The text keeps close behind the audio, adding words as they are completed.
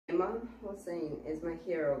Hussain is my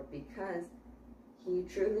hero because he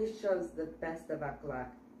truly shows the best of akhlaq.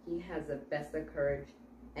 He has the best of courage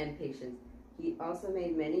and patience. He also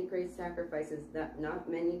made many great sacrifices that not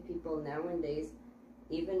many people nowadays,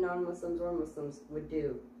 even non-Muslims or Muslims, would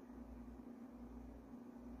do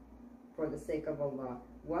for the sake of Allah.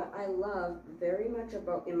 What I love very much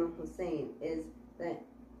about Imam Hussain is that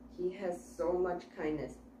he has so much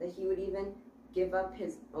kindness that he would even give up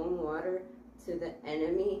his own water to the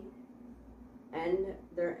enemy and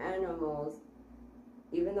their animals,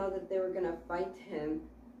 even though that they were going to fight him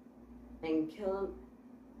and kill him,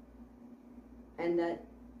 and that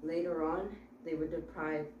later on they would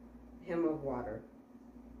deprive him of water.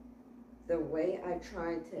 The way I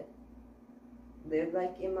try to live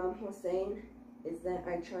like Imam Hussain is that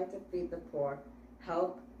I try to feed the poor,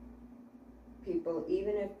 help people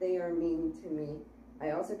even if they are mean to me.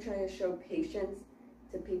 I also try to show patience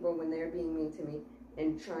to people when they're being mean to me,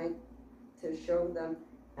 and try to show them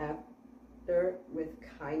after with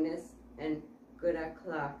kindness and good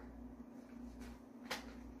akhlaq.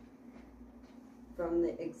 From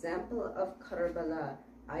the example of Karbala,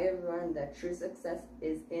 I have learned that true success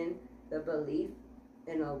is in the belief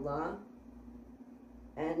in Allah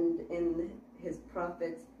and in His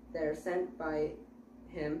prophets that are sent by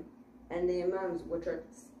Him, and the Imams which are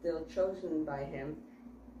still chosen by Him,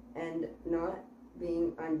 and not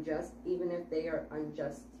being unjust even if they are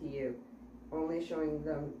unjust to you, only showing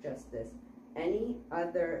them justice. Any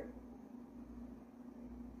other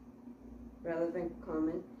relevant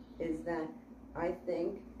comment is that I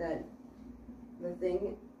think that the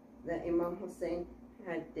thing that Imam Hussain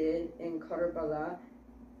did in Karbala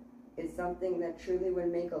is something that truly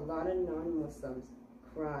would make a lot of non-Muslims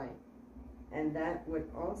cry, and that would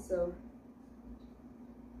also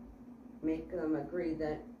make them agree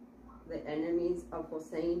that the enemies of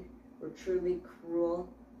Hussain were truly cruel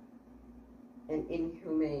and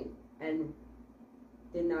inhumane and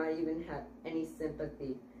did not even have any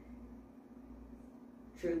sympathy.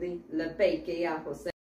 Truly, labbaik ya Hussain.